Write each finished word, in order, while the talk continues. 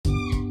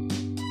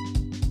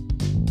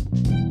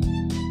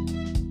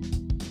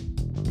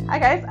Hi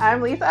guys,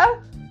 I'm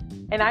Lisa.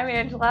 And I'm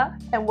Angela.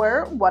 And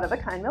we're One of a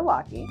Kind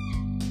Milwaukee.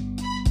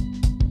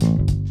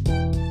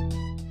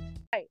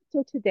 Right,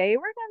 so today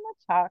we're going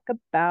to talk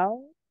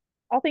about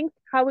all things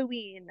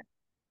Halloween.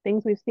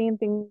 Things we've seen,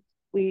 things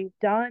we've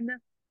done,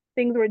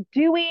 things we're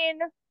doing.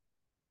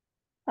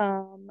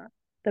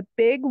 The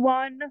big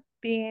one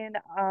being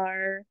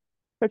our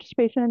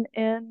participation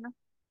in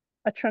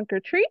a trunk or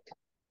treat.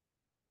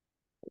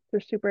 We're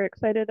super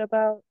excited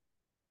about.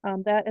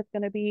 That is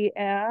going to be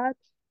at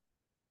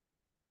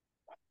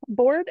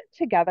Board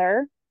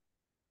Together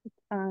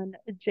on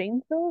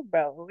Janesville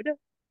Road.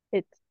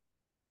 It's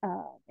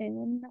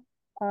in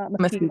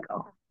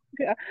Muskego.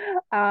 Yeah.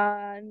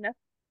 On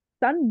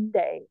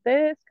Sunday,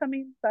 this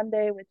coming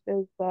Sunday, which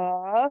is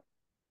the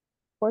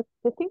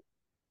 15th?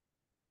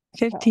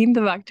 15th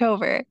of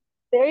October.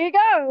 There you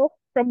go.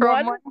 From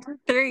From 1 to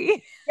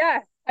 3.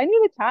 Yeah, I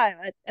knew the time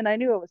and I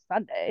knew it was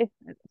Sunday.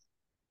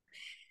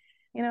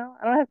 I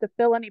don't have to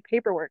fill any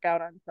paperwork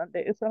out on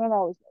Sundays, so I don't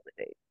always know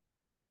the date.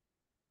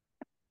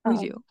 We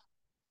do.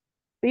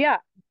 But yeah,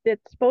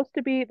 it's supposed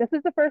to be, this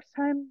is the first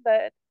time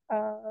that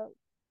I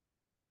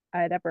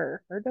had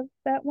ever heard of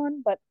that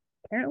one, but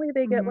apparently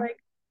they get like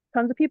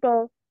tons of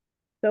people.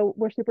 So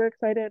we're super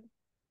excited.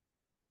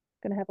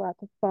 Gonna have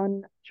lots of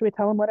fun. Should we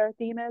tell them what our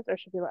theme is, or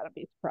should we let them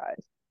be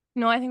surprised?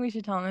 No, I think we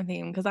should tell them the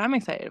theme because I'm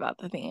excited about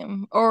the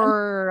theme.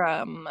 Or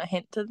a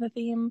hint to the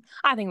theme.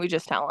 I think we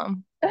just tell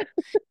them.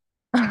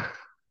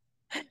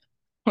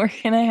 We're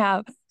gonna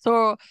have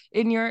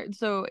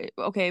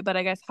okay, but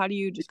I guess how do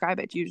you describe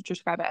it? Do you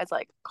describe it as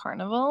like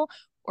carnival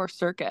or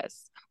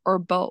circus or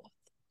both?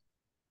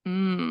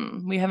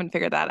 We haven't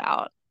figured that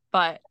out,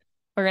 but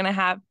we're gonna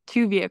have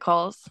 2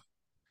 vehicles,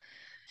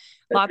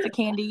 lots of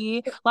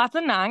candy, lots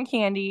of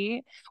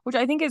non-candy, which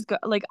I think is good.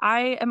 Like,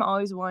 I am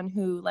always one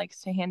who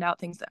likes to hand out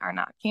things that are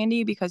not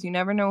candy because you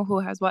never know who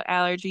has what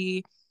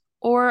allergy.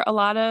 Or a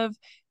lot of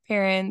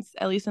parents,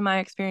 at least in my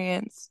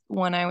experience,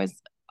 when I was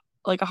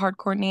like a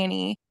hardcore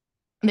nanny,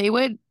 they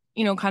would,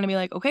 kind of be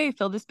like, okay,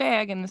 fill this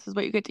bag and this is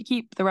what you get to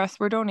keep. The rest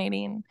we're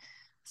donating.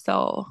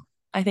 So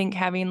I think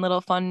having little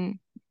fun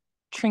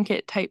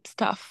trinket type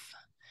stuff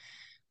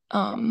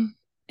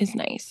is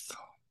nice.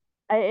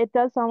 It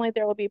does sound like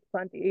there will be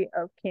plenty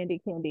of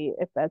candy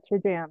if that's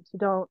your jam. So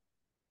don't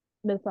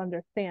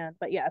misunderstand.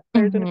 But yes,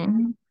 there's going to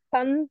be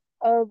tons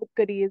of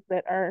goodies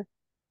that are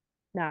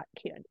not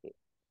candy.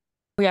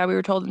 Yeah, we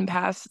were told in the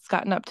past it's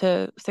gotten up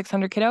to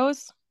 600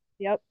 kiddos.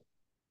 Yep.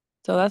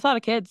 So that's a lot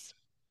of kids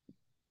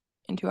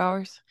in 2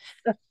 hours.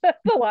 That's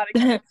a lot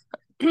of kids.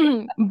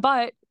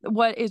 But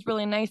what is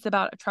really nice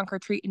about a trunk or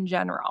treat in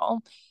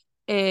general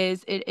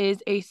is it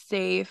is a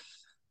safe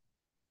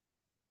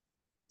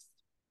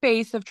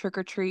space of trick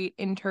or treat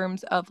in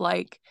terms of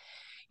like,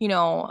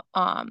 not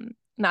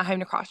having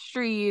to cross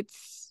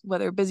streets,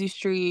 whether busy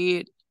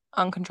street,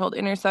 uncontrolled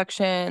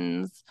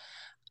intersections.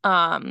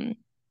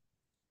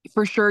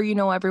 For sure,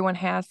 everyone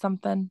has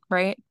something,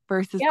 right?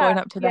 Versus going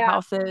up to the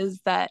houses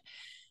that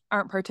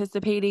aren't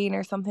participating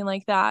or something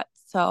like that.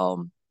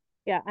 So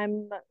yeah,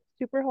 I'm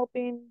super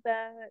hoping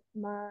that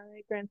my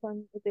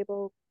grandson is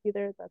able to be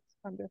there. That's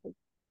under his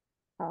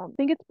I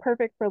think it's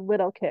perfect for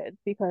little kids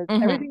because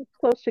everything's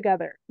close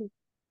together.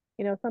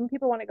 Some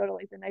people want to go to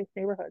like the nice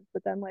neighborhoods,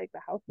 but then like the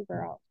houses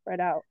are all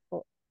spread out.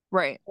 So,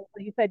 right.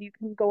 Like you said, you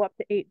can go up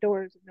to 8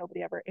 doors and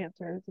nobody ever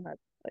answers, and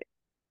that's like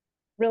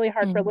really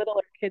hard for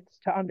littler kids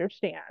to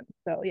understand.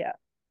 So yeah,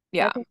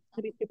 I think it's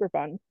gonna be super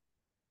fun.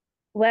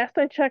 Last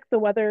I checked, the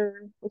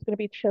weather was gonna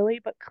be chilly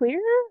but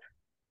clear,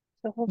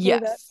 so hopefully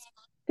that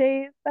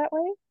stays that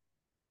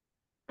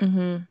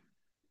way.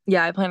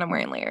 Yeah, I plan on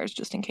wearing layers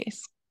just in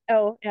case.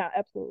 Oh yeah,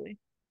 absolutely.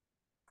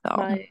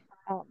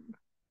 So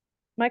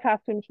my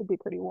costume should be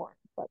pretty warm,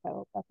 but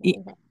I'll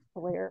definitely have to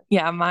wear.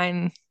 Yeah,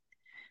 mine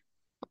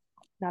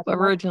not so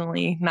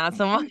originally much. Not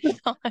so much.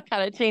 So I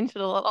gotta change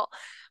it a little.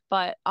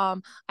 But I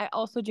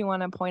also do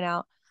want to point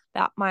out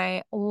that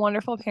my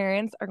wonderful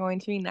parents are going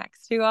to be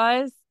next to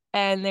us,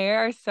 and they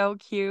are so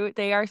cute.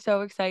 They are so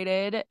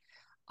excited.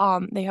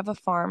 They have a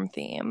farm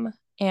theme,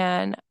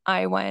 and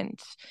I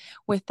went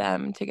with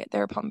them to get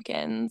their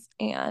pumpkins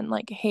and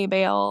like hay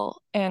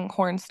bale and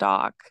corn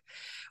stalk,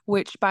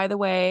 which, by the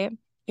way,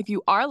 if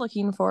you are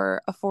looking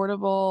for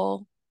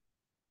affordable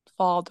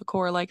fall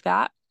decor like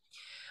that,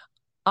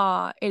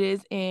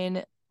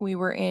 we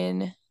were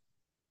in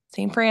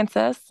St.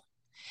 Francis,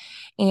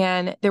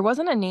 and there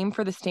wasn't a name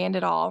for the stand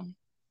at all.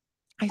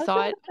 I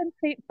saw it in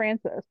St.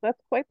 Francis. That's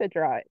quite the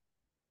drive,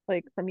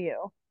 like from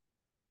you.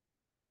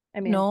 I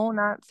mean, no,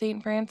 not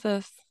St.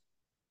 Francis.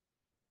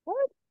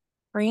 What?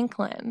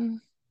 Franklin.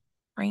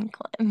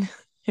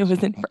 It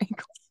was in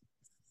Franklin.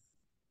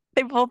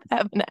 They both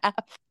have an F.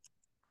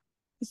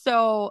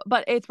 So,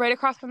 but it's right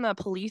across from the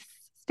police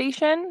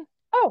station.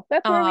 Oh,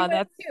 that's where we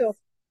went too.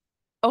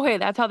 Okay,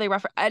 that's how they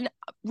refer, and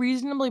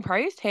reasonably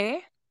priced,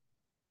 hey?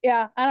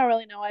 Yeah, I don't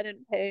really know. I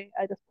didn't pay.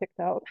 I just picked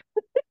out.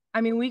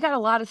 I mean, we got a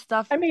lot of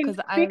stuff. I mean,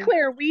 to be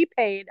clear, we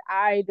paid.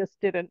 I just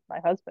didn't. My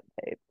husband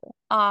paid. So.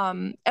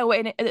 Oh,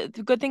 and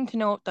the good thing to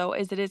note though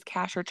is it is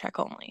cash or check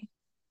only.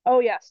 Oh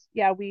yes,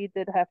 yeah, we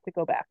did have to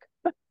go back.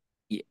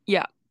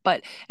 Yeah,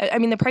 but I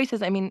mean the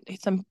prices. I mean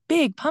some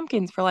big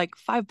pumpkins for like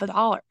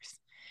 $5.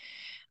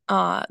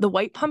 The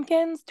white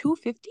pumpkins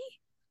 250.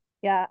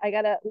 Yeah, we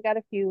got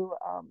a few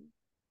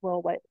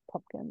little white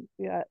pumpkins.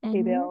 We got hay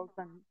Mm-hmm. bales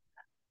and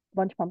a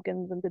bunch of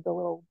pumpkins and did the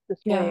little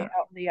display Yeah,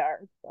 out in the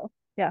yard. So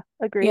yeah,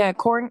 agree. yeah.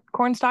 Corn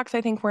stalks.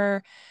 I think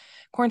were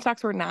corn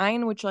stalks were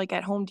 9, which like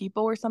at Home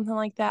Depot or something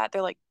like that,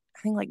 they're like I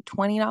think like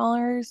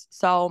 $20.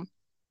 So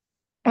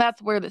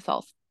that's where this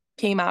all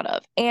came out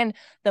of. And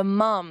the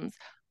mums,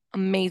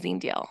 amazing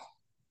deal,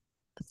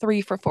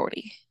 3 for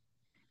 $40.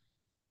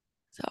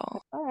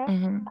 So, All right.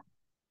 mhm.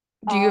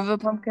 Do you have Um, a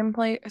pumpkin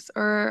place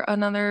or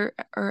another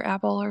or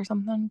apple or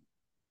something?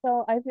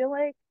 so I feel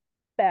like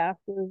Bass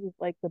is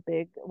like the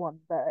big one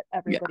that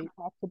Yeah. everybody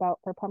talks about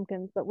for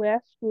pumpkins. But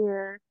last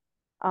year,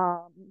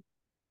 um,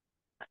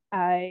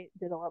 I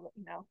did a lot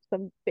of,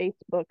 some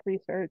Facebook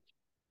research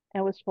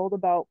and was told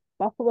about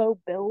Buffalo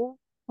Bill's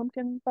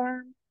Pumpkin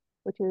Farm,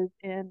 which is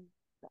in,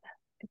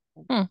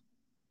 Hmm.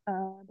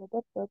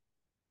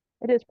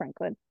 it is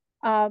Franklin.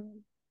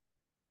 Um,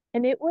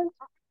 and it was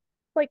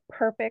like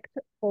perfect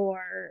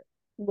for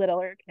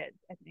littler kids,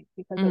 I think,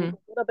 because it was Hmm. a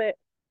little bit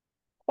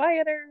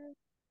quieter.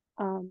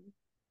 Um,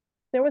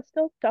 there was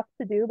still stuff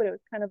to do, but it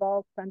was kind of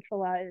all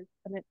centralized,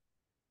 and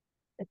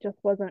it just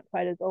wasn't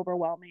quite as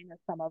overwhelming as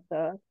some of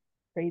the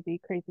crazy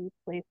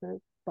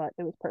places. But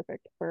it was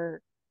perfect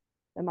for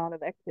the amount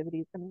of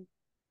activities. And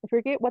I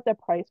forget what the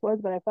price was,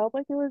 but I felt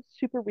like it was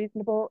super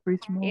reasonable,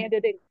 Reasonable. and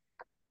it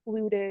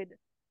included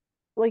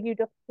like you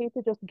just paid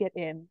to just get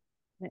in.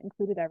 And it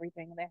included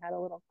everything. And they had a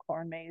little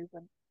corn maze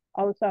and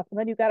all the stuff. And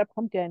then you got a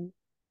pumpkin.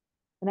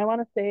 And I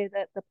want to say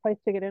that the price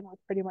to get in was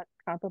pretty much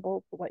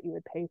comparable to what you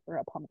would pay for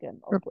a pumpkin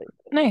most places.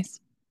 Nice.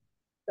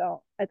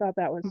 So I thought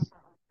that was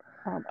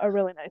a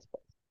really nice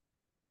place.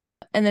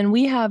 And then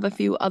we have a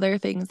few other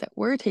things that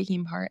we're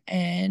taking part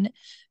in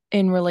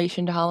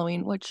relation to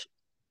Halloween, which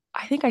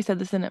I think I said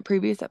this in a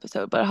previous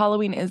episode, but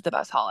Halloween is the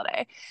best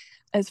holiday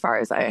as far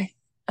as I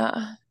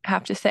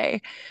have to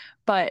say.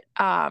 But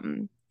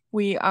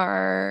we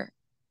are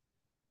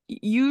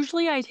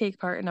usually I take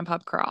part in a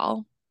pub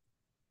crawl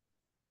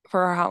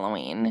for our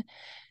Halloween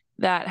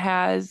that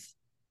has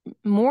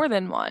more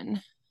than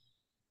one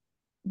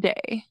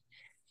day,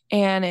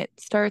 and it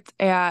starts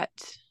at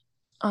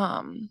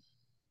um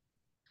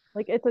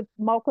Like it's a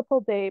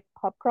multiple day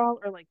pub crawl,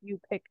 or like you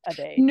pick a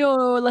day.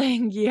 no,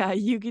 like yeah,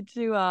 you get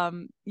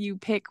to you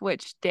pick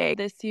which day.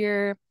 This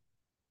year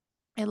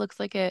it looks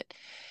like it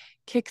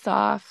kicks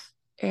off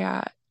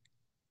at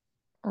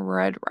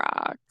Red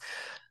Rock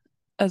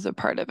as a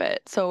part of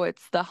it. So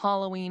it's the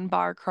Halloween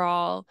bar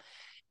crawl,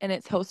 and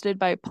it's hosted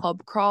by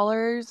pub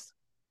crawlers.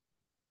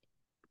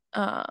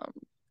 Um,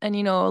 and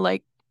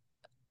like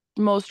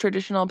most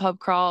traditional pub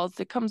crawls,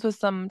 it comes with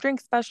some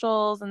drink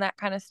specials and that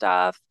kind of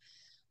stuff.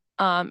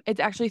 It's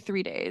actually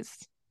 3 days.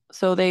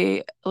 So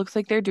it looks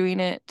like they're doing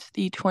it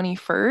the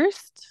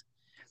 21st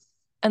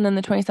and then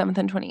the 27th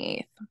and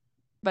 28th.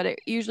 But it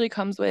usually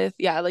comes with,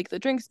 yeah, like the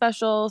drink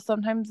special.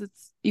 Sometimes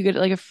you get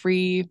like a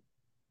free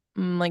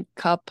like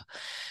cup,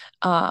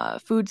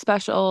 food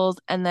specials,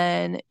 and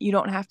then you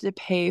don't have to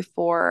pay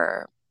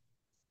for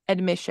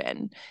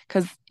admission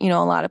because a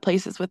lot of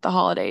places with the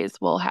holidays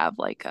will have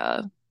like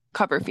a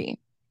cover fee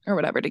or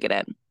whatever to get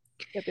in.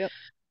 Yep, yep.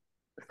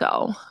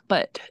 So,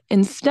 but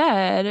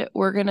instead,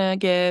 we're gonna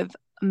give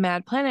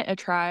Mad Planet a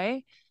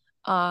try.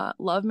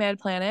 Love Mad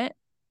Planet,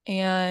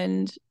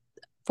 and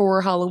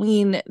for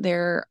Halloween,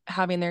 they're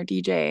having their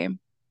DJ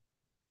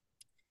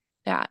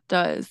that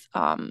does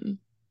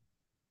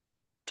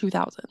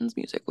 2000s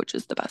music, which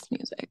is the best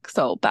music.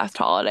 So, best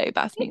holiday,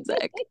 best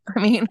music. I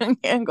mean, I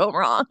can't go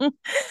wrong.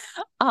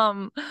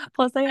 Um,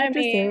 Plus I I have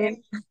to mean, say,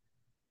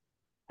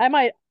 I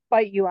might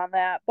fight you on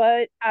that,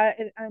 but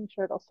I'm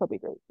sure it'll still be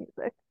great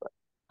music. But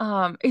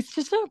it's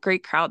just a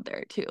great crowd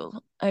there too.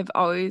 I've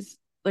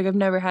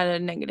never had a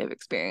negative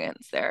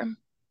experience there.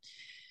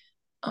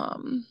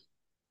 Um,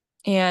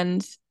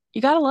 and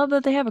you gotta love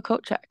that they have a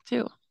coat check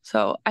too.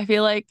 So I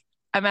feel like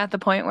I'm at the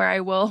point where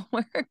I will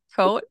wear a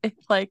coat if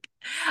like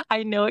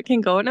I know it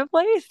can go in a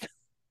place.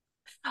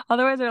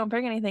 Otherwise, I don't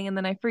bring anything and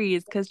then I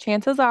freeze because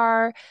chances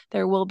are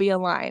there will be a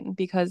line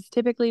because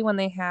typically when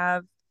they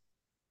have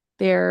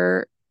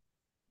their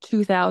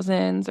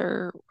 2000s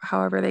or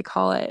however they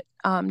call it,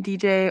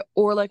 DJ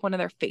or like one of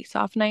their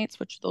face-off nights,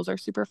 which those are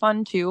super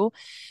fun too.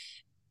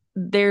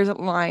 There's a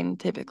line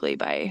typically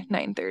by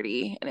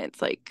 9:30 and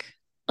it's like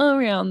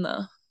around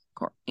the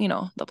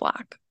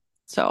block.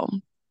 So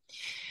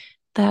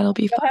that'll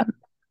be you'll have fun.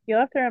 you'll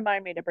have to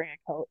remind me to bring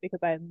a coat because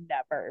I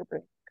never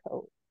bring a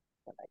coat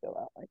when I go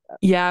out like that.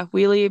 Yeah,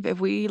 if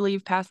we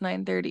leave past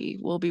 9:30,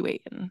 we'll be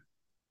waiting.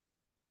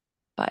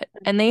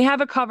 And they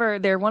have a cover.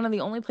 They're one of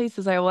the only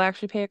places I will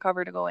actually pay a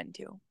cover to go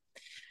into.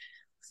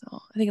 So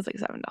I think it's like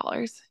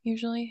 $7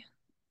 usually.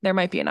 There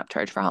might be an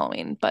upcharge for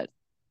Halloween, but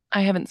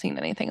I haven't seen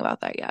anything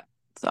about that yet.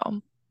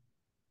 So,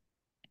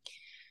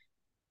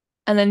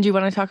 and then do you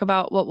want to talk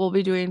about what we'll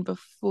be doing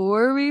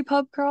before we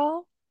pub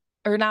crawl?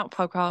 Or not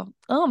pub crawl.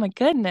 Oh my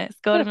goodness.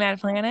 Go to Mad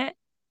Planet.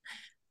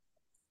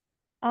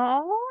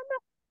 Um,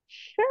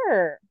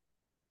 sure.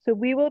 So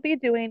we will be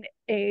doing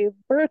a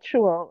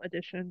virtual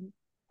edition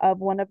of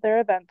one of their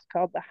events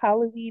called the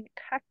Halloween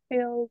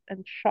Cocktails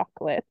and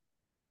Chocolate.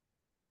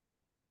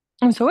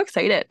 I'm so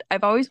excited.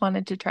 I've always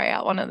wanted to try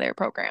out one of their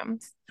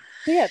programs.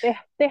 So yeah,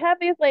 they have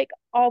these like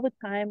all the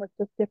time with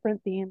just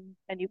different themes,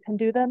 and you can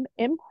do them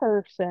in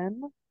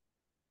person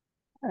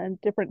and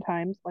different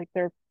times. Like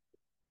they're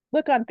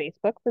look on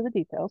Facebook for the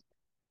details.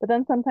 But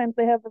then sometimes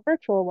they have the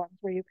virtual ones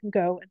where you can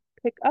go and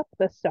pick up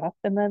the stuff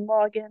and then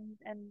log in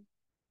and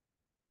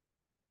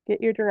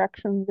get your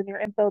directions and your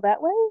info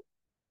that way.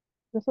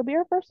 This will be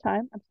our first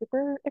time. I'm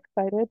super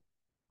excited.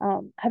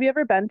 Have you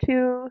ever been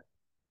to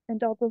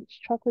Indulgence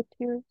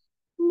Chocolatiers?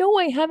 No,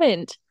 I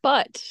haven't,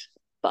 but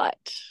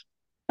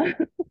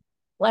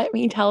let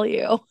me tell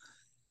you,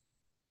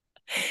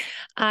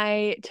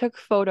 I took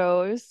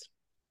photos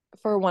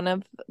for one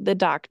of the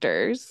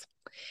doctors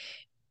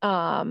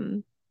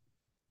um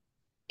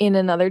in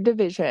another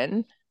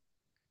division,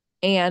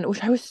 and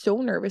which I was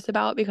so nervous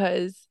about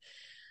because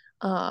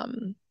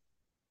um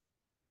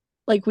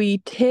like we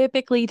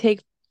typically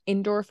take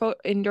indoor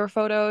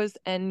photos,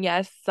 and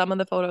yes, some of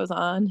the photos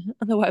on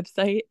the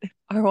website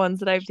are ones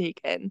that I've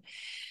taken.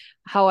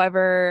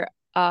 However,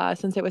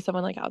 since it was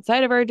someone like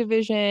outside of our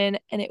division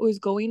and it was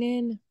going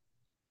in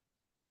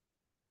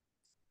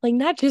like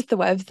not just the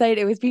website,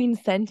 it was being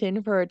sent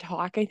in for a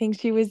talk I think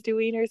she was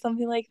doing or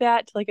something like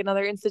that to like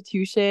another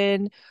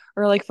institution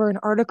or like for an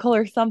article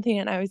or something.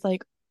 And I was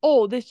like,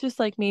 oh, this just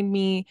like made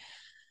me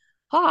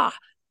ah,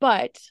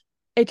 but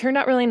it turned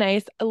out really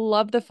nice. I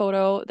love the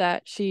photo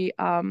that she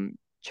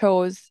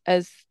chose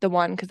as the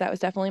one because that was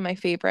definitely my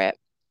favorite.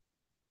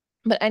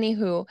 But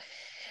anywho,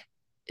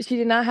 she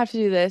did not have to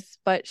do this,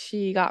 but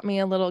she got me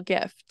a little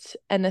gift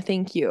and a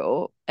thank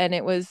you. And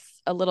it was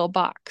a little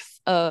box,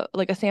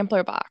 like a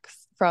sampler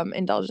box from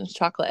Indulgence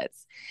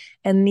Chocolates.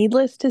 And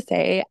needless to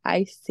say,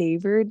 I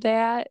savored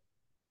that.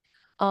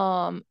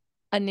 Um,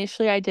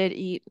 Initially I did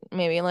eat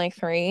maybe like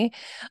three,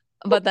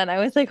 but then I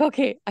was like,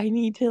 okay, I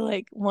need to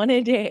like one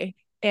a day.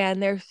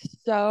 And they're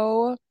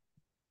so,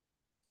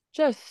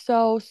 just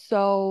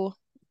so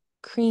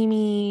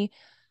creamy,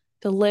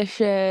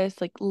 delicious.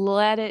 Like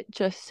let it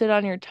just sit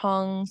on your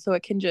tongue so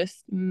it can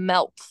just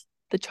melt.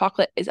 The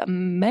chocolate is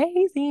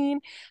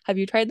amazing. Have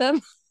you tried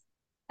them?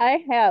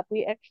 I have.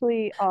 We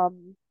actually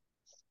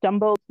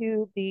stumbled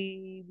to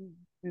the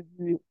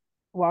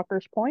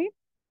Walker's Point.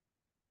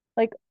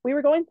 Like we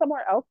were going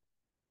somewhere else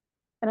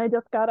and I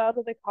just got out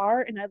of the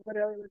car and I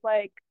literally was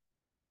like,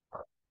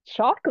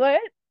 chocolate?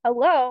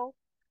 Hello.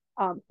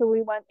 So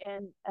we went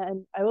in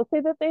and I will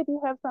say that they do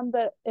have some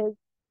that is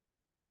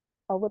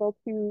a little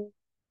too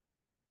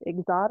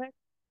exotic,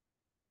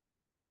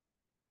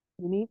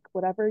 unique,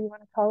 whatever you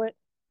want to call it,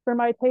 for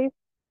my taste.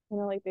 You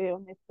know, like they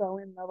when they throw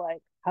in the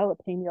like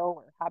jalapeno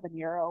or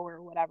habanero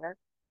or whatever.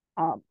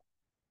 Um,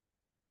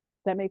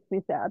 that makes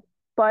me sad.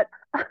 But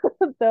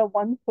the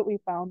ones that we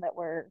found that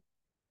were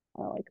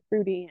like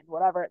fruity and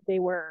whatever, they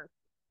were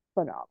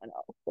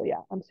phenomenal. So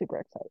yeah, I'm super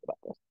excited about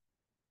this.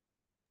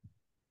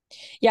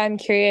 Yeah, I'm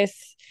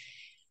curious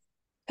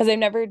because I've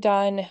never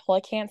done, well,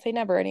 I can't say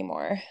never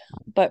anymore,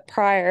 but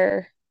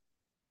prior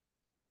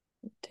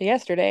to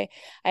yesterday,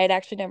 I had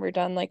actually never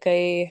done like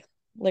a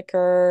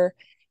liquor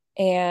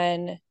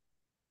and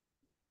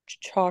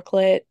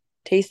chocolate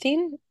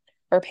tasting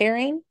or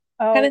pairing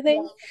kind Oh of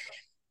yeah, thing.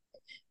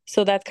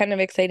 So that's kind of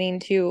exciting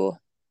too.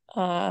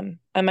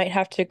 I might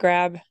have to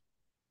grab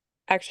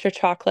extra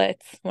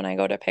chocolates when I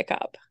go to pick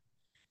up,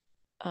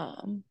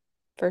 um,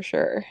 for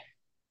sure,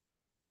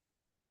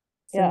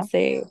 yeah, since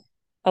they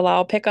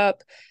allow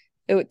pickup.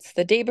 It's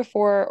the day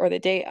before or the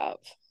day of,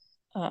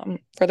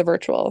 for the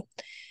virtual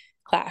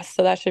class.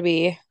 So that should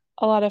be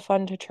a lot of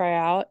fun to try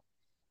out.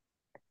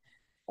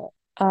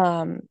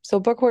 So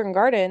Bookworm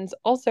Gardens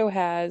also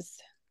has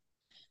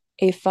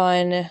a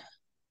fun,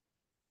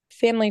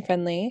 family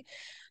friendly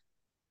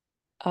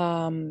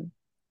um,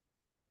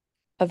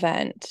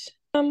 event.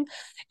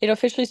 It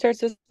officially starts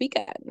this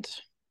weekend.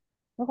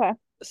 okay.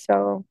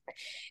 So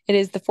it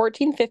is the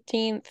 14th,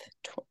 15th,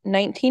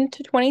 19th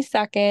to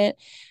 22nd,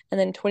 and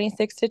then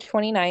 26th to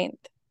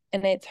 29th.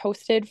 And it's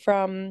hosted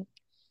from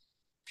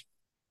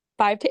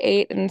 5 to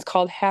 8, and it's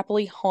called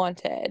Happily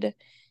Haunted.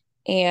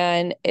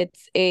 And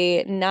it's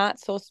a not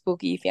so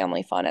spooky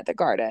family fun at the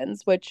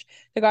gardens, which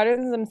the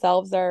gardens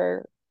themselves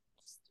are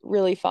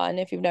really fun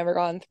if you've never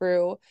gone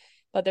through.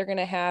 But they're going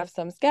to have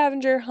some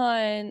scavenger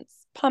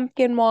hunts,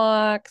 pumpkin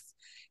walks,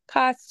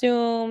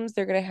 costumes.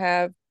 They're going to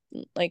have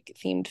like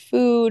themed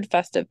food,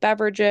 festive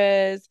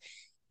beverages,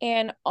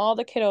 and all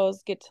the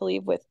kiddos get to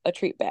leave with a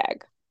treat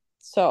bag.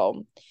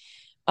 So,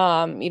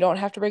 you don't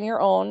have to bring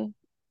your own.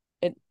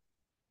 It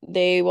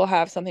They will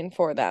have something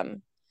for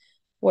them,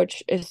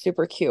 which is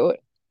super cute.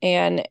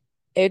 And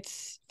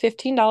it's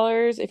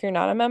 $15 if you're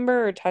not a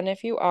member or 10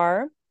 if you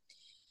are.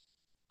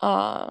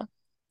 Uh,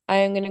 I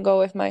am gonna go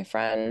with my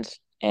friend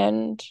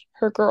and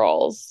her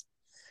girls.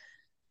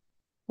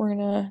 We're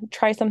gonna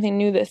try something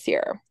new this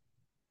year.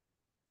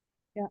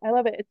 Yeah, I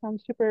love it. It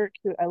sounds super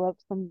cute. I love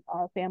some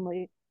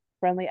family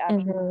friendly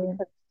options Mhm.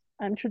 because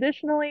I'm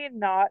traditionally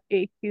not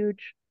a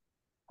huge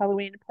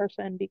Halloween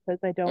person because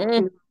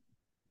Mm.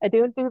 I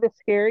don't do the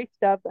scary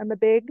stuff. I'm a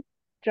big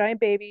giant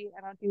baby.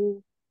 I don't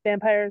do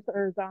vampires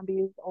or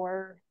zombies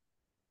or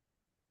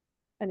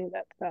any of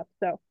that stuff.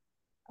 So,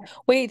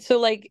 Wait, so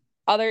like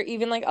other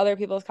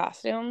people's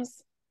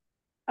costumes?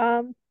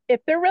 if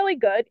they're really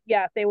good,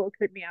 yeah, they will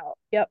creep me out.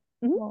 Yep.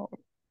 Oh,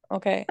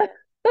 okay.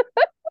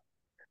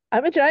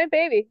 I'm a giant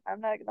baby.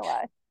 I'm not gonna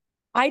lie.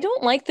 I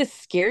don't like the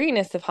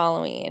scariness of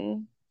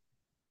Halloween.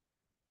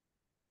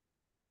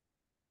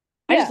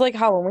 I just Yeah. like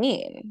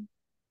Halloween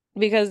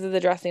because of the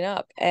dressing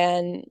up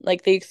and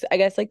like I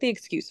guess like the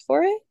excuse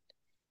for it.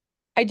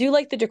 I do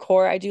like the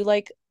decor. I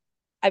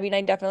mean,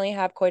 I definitely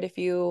have quite a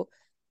few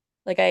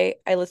like I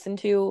listen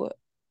to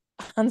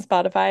on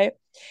Spotify.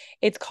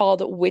 It's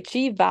called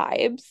Witchy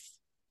Vibes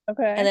and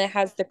Okay. then it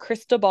has the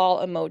crystal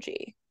ball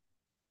emoji.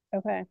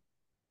 Okay.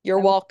 You're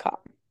I will. welcome.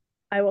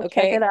 I will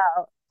check it Okay?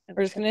 out. I We're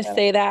will just check gonna it out.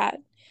 say that.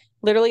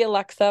 Literally,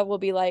 Alexa will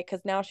be like,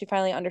 because now she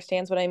finally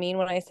understands what I mean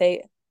when I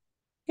say,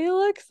 "Hey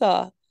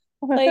Alexa,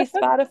 play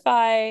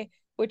Spotify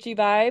Witchy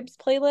Vibes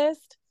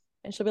playlist,"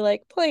 and she'll be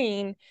like,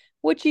 "Playing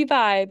Witchy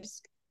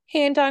Vibes,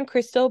 hand on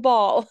crystal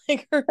ball,"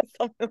 like or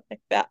something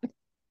like that.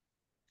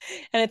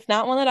 And it's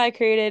not one that I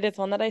created; it's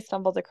one that I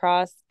stumbled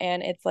across,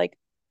 and it's like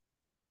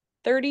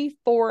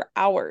 34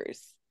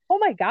 hours Oh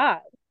my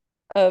God.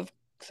 of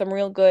some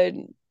real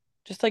good,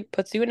 just like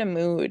puts you in a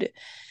mood,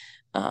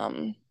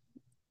 um,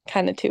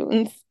 kind of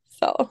tunes.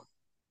 So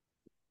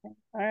All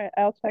right,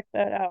 I'll check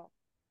that out.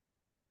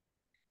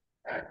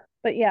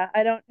 But yeah,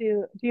 I don't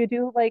do you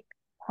do like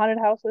haunted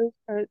houses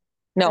or at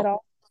no.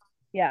 all?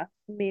 Yeah,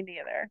 me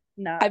neither.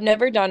 I've Not.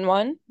 never done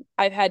one.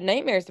 I've had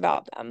nightmares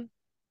about them.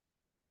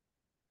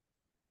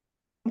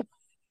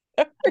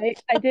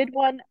 I did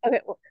one.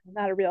 Okay, well,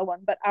 not a real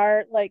one, but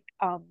our like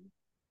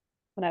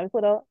when I was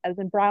little, I was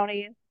in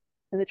Brownies,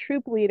 and the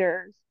troop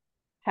leaders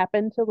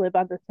happened to live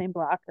on the same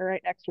block or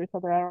right next to each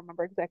other. I don't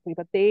remember exactly,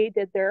 but they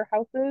did their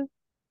houses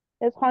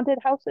as haunted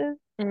houses,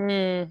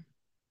 Mm.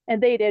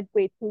 and they did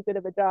way too good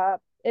of a job.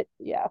 It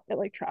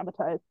like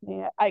traumatized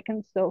me. I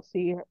can still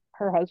see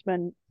her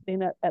husband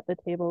sitting at the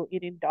table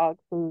eating dog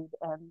food.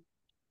 I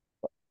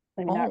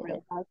mean, not Oh,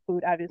 real dog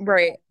food, obviously, but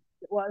right.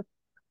 it was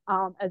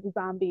as a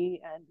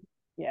zombie, and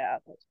yeah,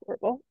 that's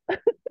horrible. I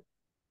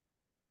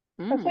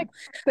was Mm. like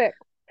 6.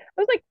 It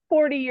was like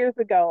 40 years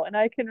ago, and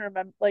I can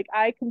remember, like,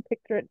 I can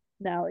picture it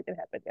now, like it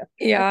happened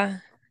yesterday.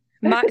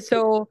 Yeah.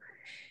 So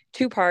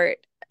two part.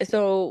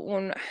 So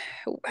when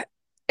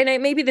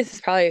maybe this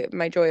is probably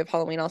my joy of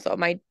Halloween also.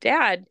 My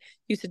dad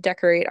used to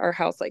decorate our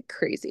house like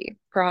crazy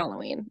for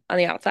Halloween on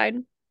the outside.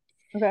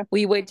 Okay.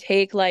 We would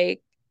take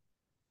like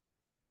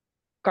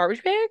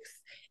garbage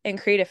bags and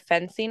create a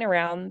fencing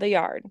around the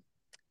yard.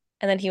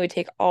 And then he would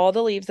take all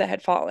the leaves that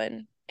had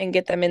fallen and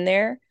get them in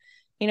there,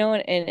 and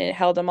it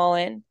held them all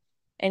in.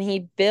 And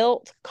he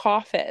built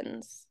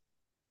coffins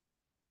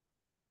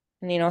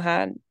and,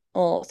 had a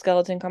little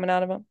skeleton coming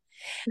out of them.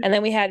 And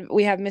then we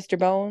have Mr.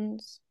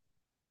 Bones,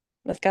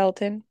 the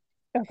skeleton,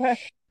 Okay.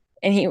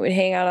 and he would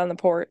hang out on the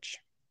porch.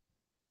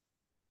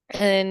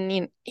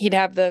 And he'd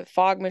have the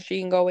fog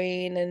machine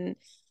going and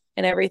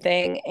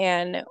everything.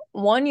 And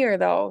one year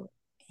though,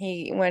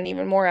 he went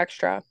even more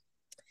extra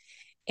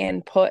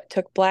and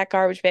took black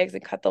garbage bags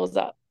and cut those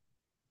up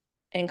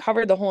and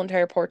covered the whole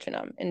entire porch in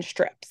them in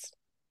strips.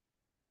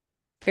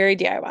 Very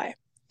DIY.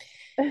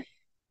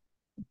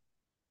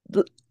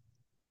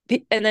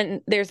 And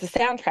then there's the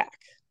soundtrack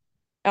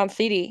on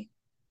CD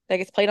that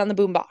gets played on the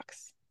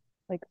boombox.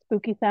 Like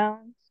spooky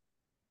sounds.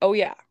 Oh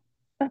yeah,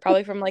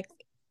 probably from like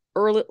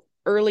early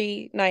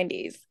early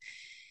 90s,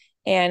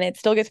 and it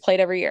still gets played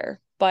every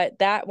year. But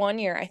that one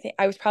year, I think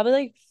I was probably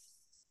like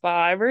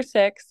 5 or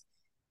 6,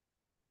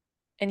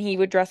 and he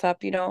would dress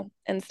up,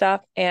 and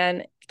stuff.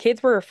 And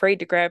kids were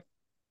afraid of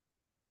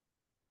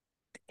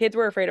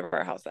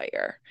our house that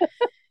year.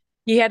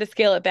 He had to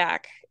scale it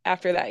back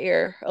after that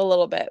year a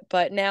little bit,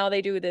 but now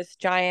they do this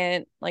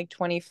giant like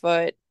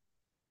 20-foot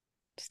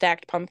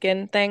stacked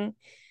pumpkin thing,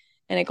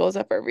 and it goes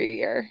up every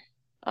year.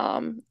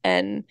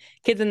 And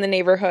kids in the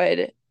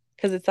neighborhood,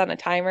 because it's on a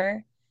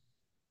timer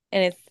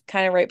and it's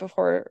kind of right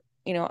before,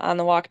 on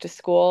the walk to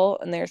school,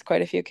 and there's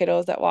quite a few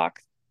kiddos that walk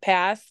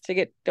past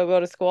to go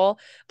to school,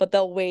 but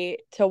they'll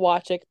wait to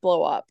watch it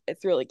blow up.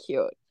 It's really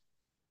cute.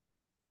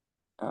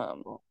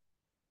 Um,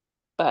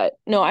 but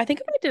no, I think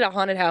if I did a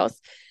haunted house,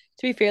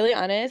 to be fairly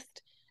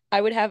honest, I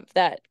would have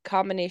that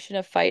combination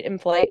of fight and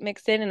flight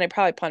mixed in, and I'd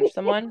probably punch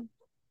someone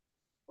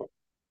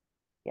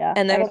Yeah,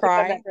 and I then don't think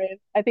I'm that cry. brave.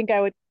 I think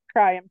I would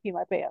cry and pee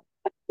my pants.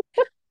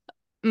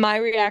 My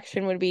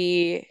reaction would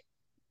be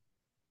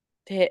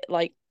to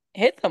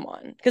hit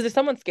someone, because if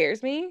someone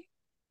scares me,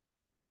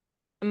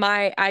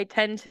 I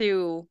tend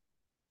to,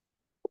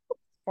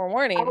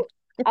 forewarning,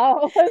 I'll,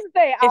 I'll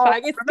say if I'll I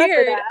get remember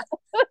scared, that.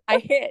 I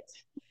hit.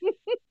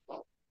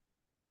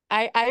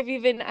 I've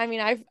even, I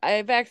mean,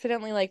 I've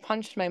accidentally like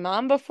punched my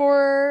mom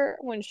before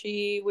when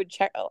she would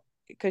check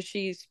because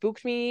she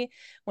spooked me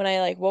when I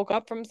like woke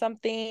up from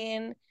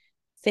something.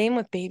 Same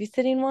with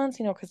babysitting ones,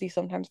 because you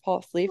sometimes fall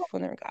asleep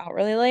when they're out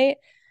really late.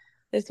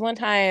 This one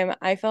time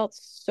I felt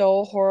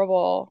so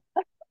horrible,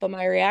 but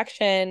my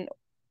reaction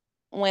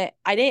went,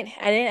 I didn't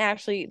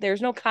actually,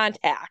 there's no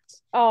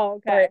contact, Oh,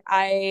 okay.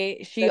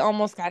 but she Just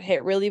almost got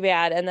hit really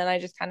bad. And then I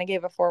just kind of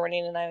gave a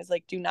forewarning and I was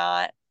like, do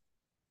not,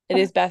 it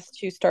is best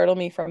to startle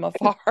me from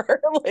afar.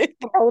 Like,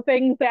 throw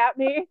things at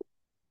me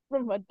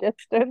from a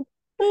distance.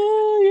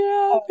 oh,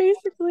 Oh, yeah,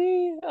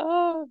 basically.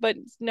 Oh, but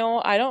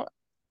no, I don't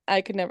think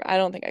I could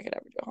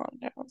ever do a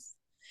haunted house.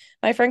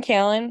 My friend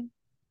Callan,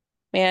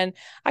 man,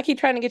 I keep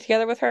trying to get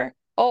together with her.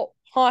 Oh,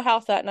 haunted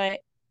house that night.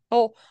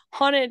 Oh,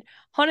 haunted.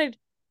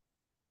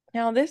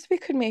 Now this we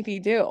could maybe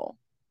do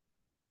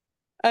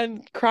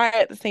and cry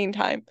at the same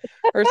time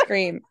or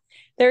scream.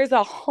 There's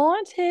a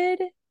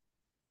haunted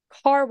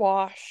car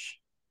wash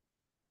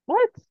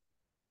what?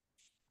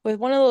 with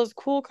one of those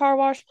cool car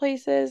wash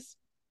places.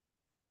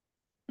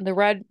 The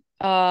red,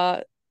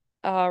 the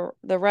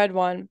red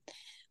one.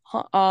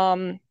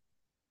 Um,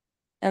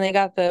 and they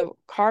got the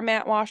car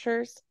mat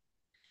washers.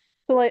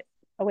 So like,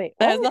 oh wait,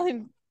 That has what?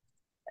 nothing.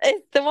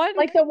 It's the one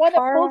Like the one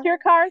that pulls car. your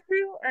car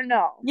through, or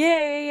no? Yeah,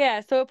 yeah,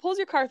 yeah. So it pulls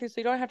your car through, so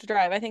you don't have to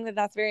drive. I think that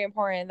that's very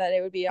important that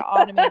it would be an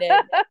automated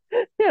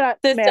You're not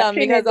system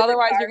smashing because into the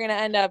otherwise you're car. going to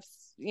end up,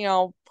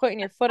 putting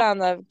your foot on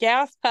the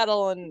gas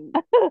pedal and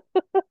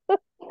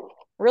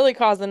really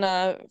causing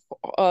a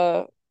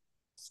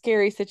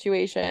scary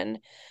situation.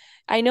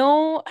 I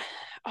know,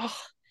 oh,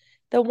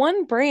 that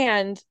one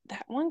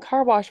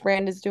car wash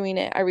brand is doing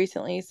it. I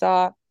recently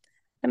saw.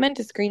 I meant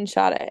to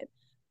screenshot it.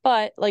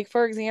 But like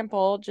for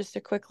example, just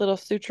a quick little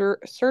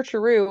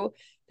searcheroo,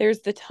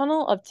 there's the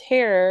Tunnel of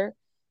Terror,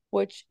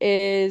 which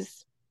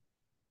is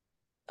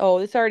oh,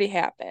 this already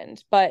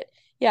happened. But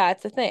yeah,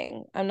 it's a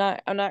thing. I'm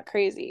not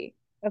crazy.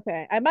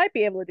 Okay, I might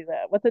be able to do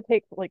that. What's it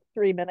take? Like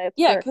 3 minutes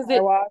Yeah, for a because car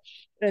it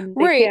wash, and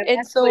they right. can't And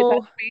actually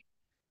touch so me.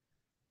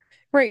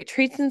 right,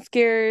 treats and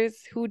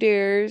scares, who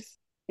dares?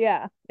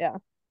 Yeah, yeah,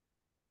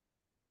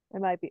 it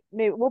might be.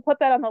 Maybe we'll put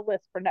that on the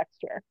list for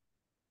next year.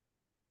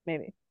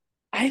 Maybe.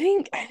 I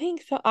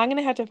think so. I'm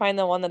gonna have to find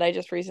the one that I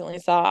just recently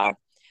saw.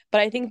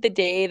 But I think the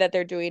day that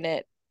they're doing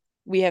it,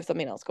 we have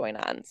something else going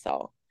on.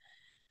 So,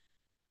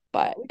 Yeah,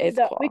 but it's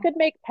we cool. could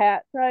make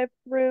Pat drive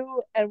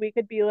through, and we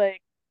could be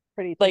like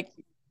pretty Like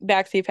tipsy,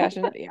 backseat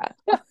fashion. Yeah.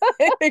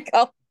 There we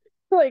go.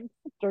 like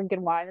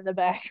drinking wine in the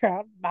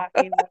background,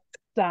 mocking the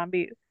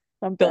zombie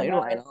something. Spilling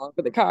All wine all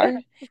over the car.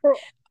 right.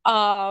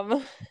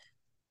 Um,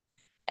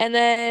 and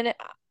then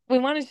we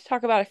wanted to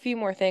talk about a few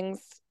more things,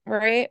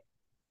 right?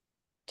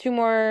 Two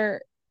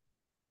more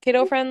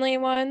kiddo friendly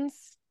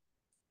ones.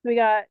 We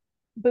got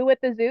Boo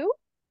at the Zoo,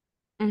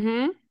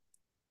 Mm-hmm.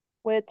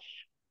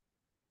 which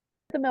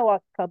the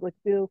Milwaukee Public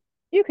Zoo.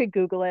 You could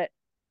Google it.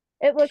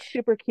 It looks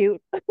super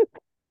cute.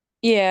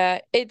 Yeah,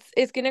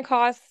 it's gonna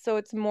cost, so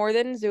it's more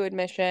than zoo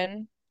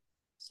admission.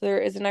 So there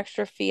is an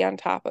extra fee on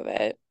top of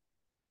it,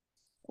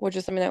 which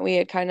is something that we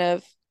had kind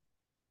of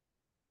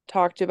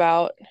talked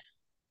about.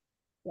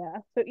 Yeah.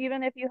 So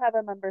even if you have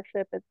a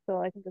membership, it's still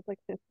I think it's like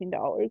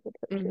 $15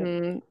 a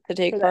person To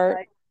take for that part.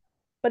 night.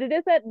 But it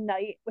is at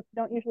night, which you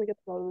don't usually get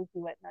to go to the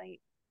zoo at night.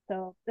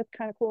 So that's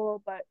kind of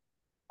cool. But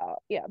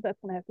yeah, that's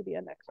gonna have to be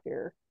a next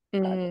year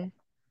project. hmm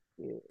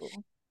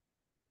Too.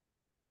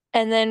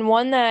 And then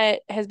one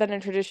that has been a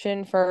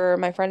tradition for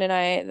my friend and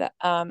I,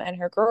 and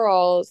her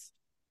girls,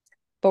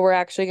 but we're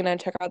actually gonna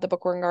check out the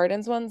Bookworm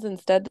Gardens ones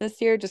instead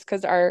this year, just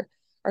because our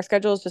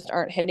schedules just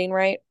aren't hitting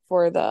right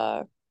for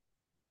the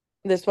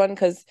this one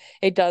because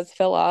it does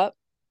fill up.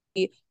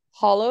 The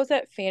Hollows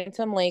at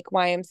Phantom Lake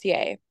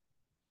YMCA.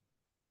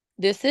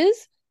 This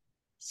is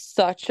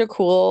such a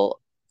cool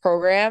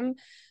program.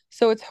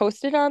 So it's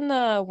hosted on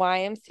the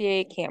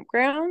YMCA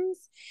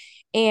campgrounds,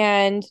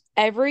 and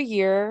every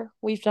year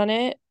we've done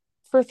it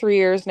for 3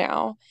 years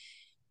now.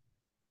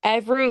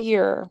 Every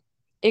year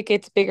it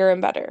gets bigger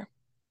and better.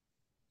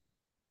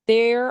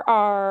 There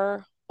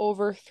are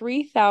over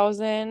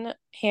 3,000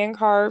 hand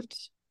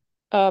carved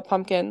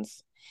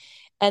pumpkins.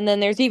 And then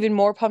there's even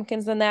more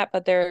pumpkins than that,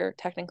 but they're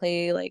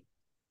technically like,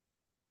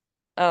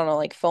 I don't know,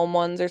 like foam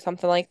ones or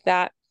something like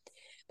that.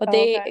 But Oh,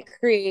 they okay.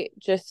 create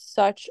just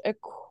such a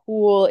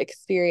cool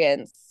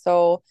experience.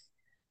 So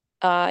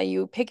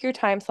you pick your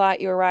time slot,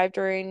 you arrive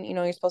during,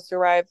 you're supposed to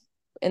arrive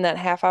in that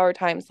half-hour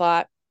time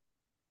slot.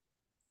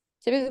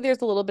 Typically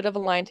there's a little bit of a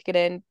line to get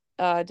in,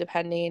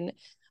 depending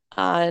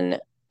on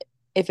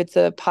if it's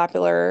a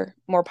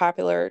more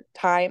popular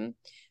time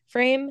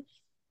frame.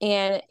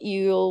 And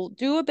you'll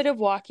do a bit of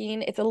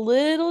walking. It's a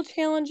little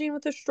challenging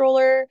with a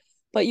stroller,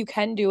 but you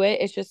can do it.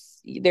 It's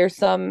just there's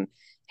some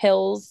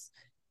hills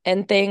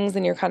and things,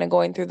 and you're kind of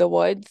going through the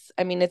woods.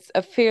 I mean, it's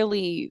a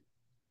fairly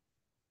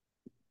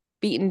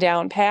beaten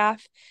down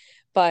path,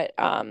 but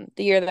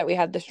the year that we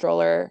had the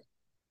stroller,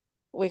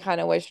 we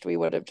kind of wished we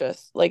would have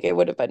just like it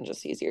would have been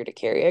just easier to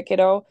carry a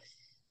kiddo.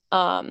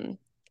 Um,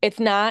 it's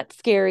not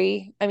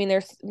scary. I mean,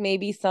 there's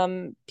maybe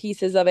some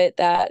pieces of it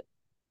that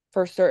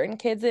for certain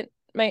kids it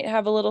might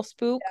have a little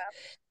spook.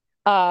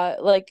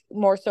 Like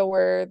more so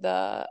where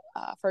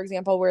for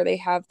example, where they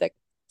have the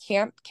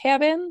camp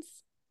cabins.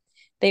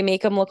 They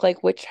make them look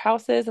like witch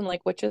houses and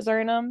like witches are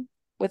in them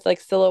with like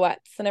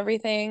silhouettes and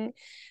everything.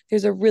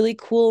 There's a really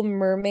cool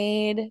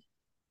mermaid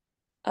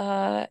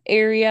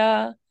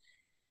area.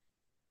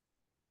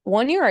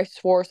 One year I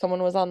swore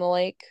someone was on the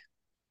lake.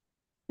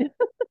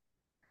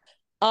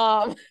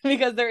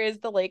 Because there is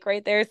the lake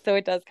right there, so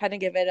it does kind of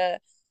give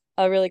it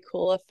a really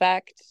cool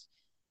effect.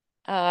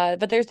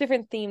 But there's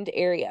different themed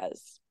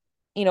areas,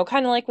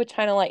 kind of like with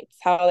China Lights,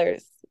 how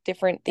there's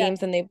different Yeah.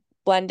 themes and they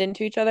blend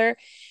into each other.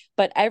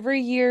 But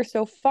every year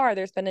so far,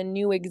 there's been a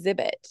new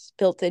exhibit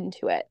built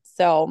into it.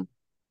 So,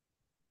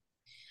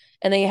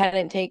 and they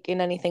hadn't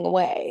taken anything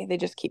away. They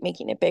just keep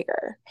making it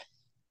bigger.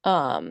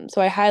 So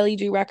I highly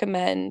do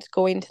recommend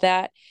going to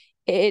that.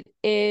 It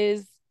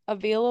is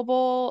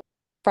available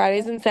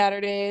Fridays and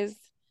Saturdays.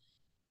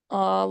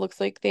 Looks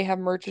like they have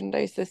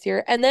merchandise this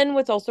year. And then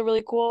what's also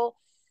really cool,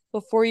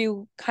 before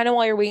you kind of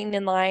while you're waiting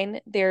in line,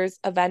 there's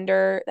a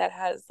vendor that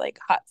has like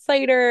hot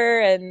cider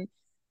and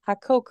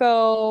hot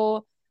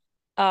cocoa,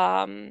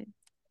 um,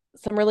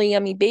 some really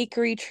yummy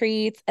bakery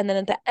treats. And then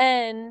at the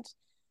end,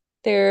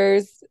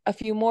 there's a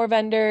few more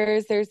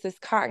vendors. There's this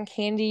cotton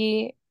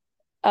candy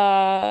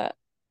uh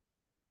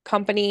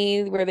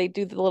company where they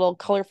do the little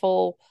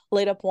colorful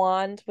light up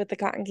wand with the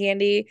cotton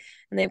candy,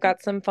 and they've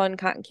got some fun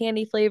cotton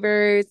candy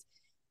flavors.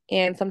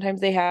 And sometimes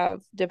they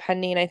have,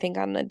 depending, I think,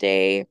 on the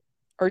day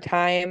or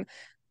time,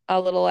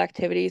 little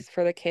activities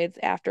for the kids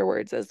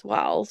afterwards as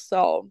well.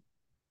 So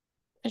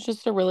it's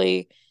just a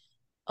really,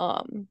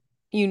 um,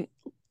 you,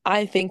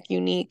 I think,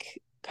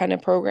 unique kind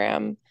of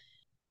program.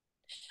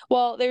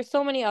 Well, there's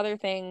so many other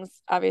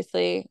things,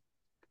 obviously.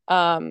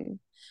 Um,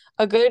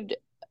 a good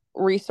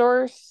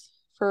resource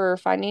for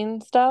finding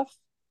stuff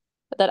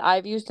that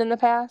I've used in the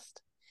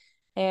past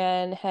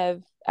and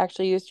have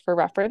actually used for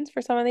reference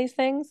for some of these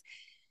things.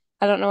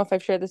 I don't know if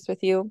I've shared this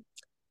with you,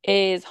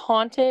 is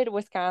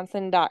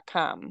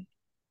hauntedwisconsin.com.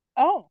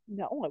 Oh,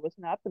 no, I was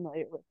not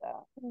familiar with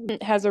that.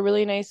 It has a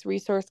really nice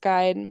resource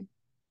guide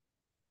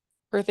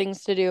for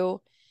things to do.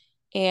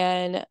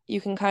 And you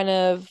can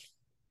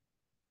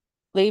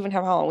they even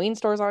have Halloween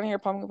stores on here,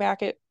 pumpkin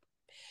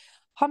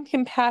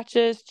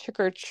patches, trick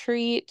or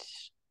treat,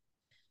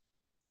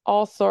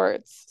 all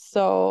sorts.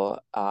 So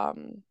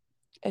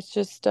it's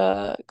just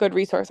a good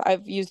resource.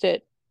 I've used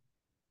it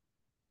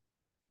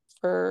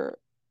for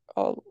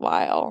a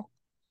while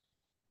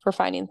for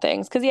finding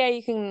things. Because, yeah,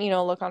 you can,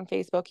 look on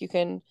Facebook. You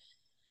can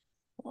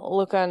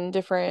look on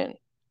different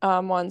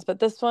ones. But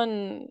this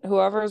one,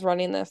 whoever's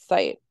running this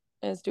site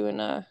is doing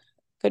a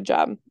good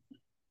job.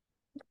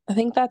 I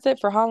think that's it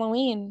for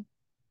Halloween.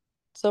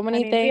 So I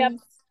many mean,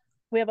 things.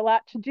 we have a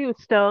lot to do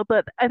still,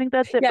 but I think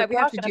that's it for Yeah, we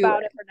have to talking do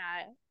about it it. for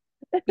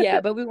now.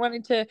 Yeah, but we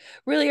wanted to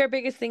really, our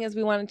biggest thing is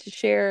we wanted to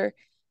share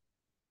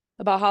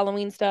about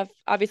Halloween stuff,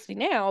 obviously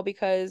now,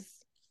 because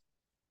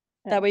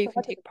that Yeah, way you so can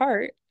much. take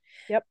part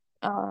Yep.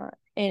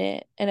 in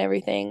it and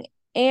everything.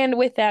 And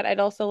with that, I'd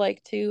also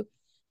like to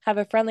have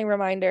a friendly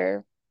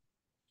reminder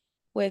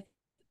with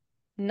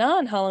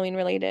non-Halloween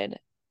related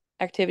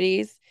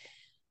activities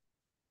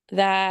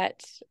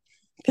that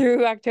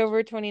through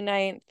October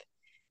 29th,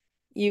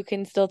 you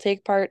can still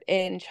take part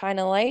in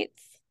China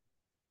Lights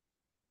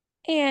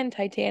and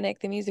Titanic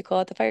the musical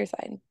at the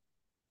fireside.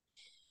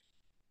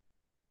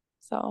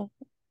 So,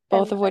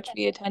 both And of which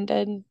we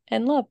attended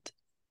and loved.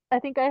 I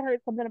think I heard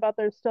something about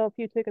there's still a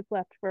few tickets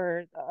left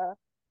for the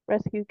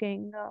Rescue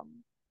Gang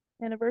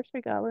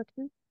anniversary gala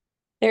too.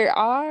 There So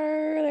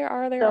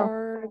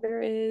are,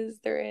 there is.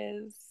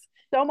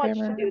 so much to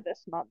do Grammar.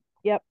 this month.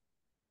 Yep.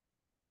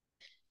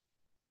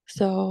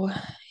 So,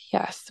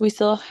 yes, we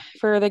still,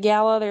 for the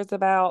gala, there's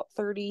about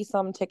 30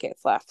 some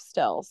tickets left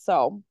still.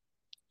 So,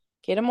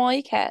 get them while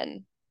you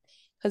can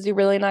because you're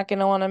really not going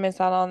to want to miss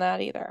out on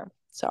that either.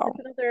 So, It's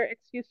another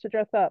excuse to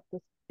dress up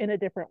just in a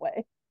different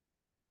way.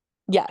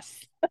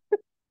 yes,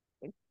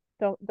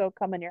 Don't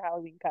come in your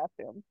Halloween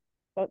costume.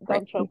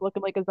 Don't show right. up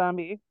looking like a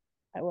zombie.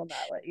 I will not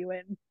let you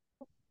in.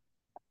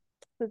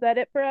 Is that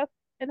it for us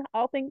in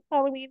all things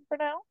Halloween for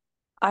now?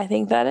 I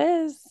think that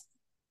is.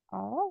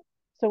 Oh,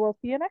 so we'll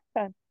see you next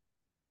time.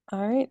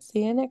 All right.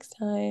 See you next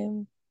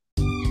time.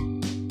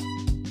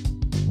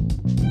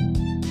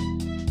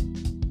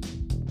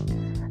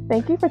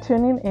 Thank you for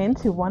tuning in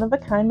to One of a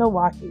Kind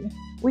Milwaukee.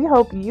 We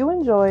hope you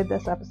enjoyed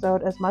this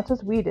episode as much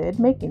as we did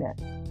making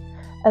it.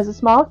 As a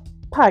small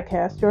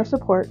podcast, your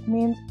support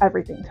means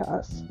everything to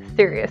us.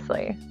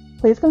 Seriously.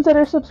 Please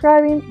consider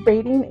subscribing,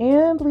 rating,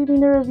 and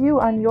leaving a review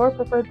on your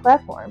preferred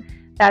platform.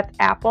 That's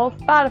Apple,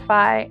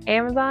 Spotify,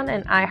 Amazon,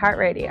 and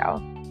iHeartRadio.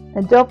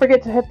 And don't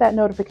forget to hit that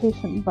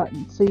notification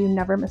button so you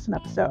never miss an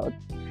episode.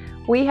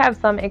 We have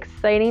some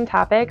exciting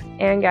topics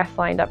and guests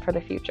lined up for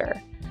the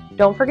future.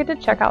 Don't forget to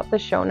check out the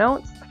show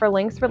notes for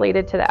links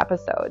related to the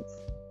episodes.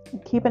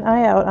 Keep an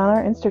eye out on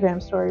our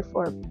Instagram story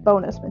for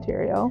bonus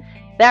material.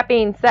 That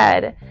being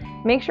said,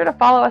 make sure to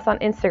follow us on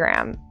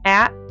Instagram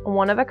at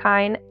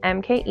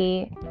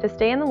oneofakindmke to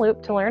stay in the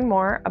loop to learn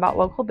more about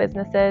local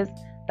businesses,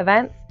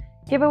 events,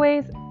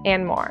 giveaways,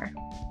 and more.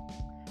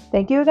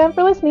 Thank you again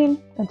for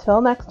listening.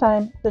 Until next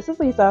time, this is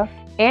Lisa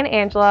and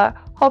Angela,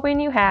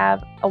 Hoping you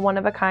have a one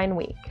of a kind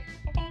week.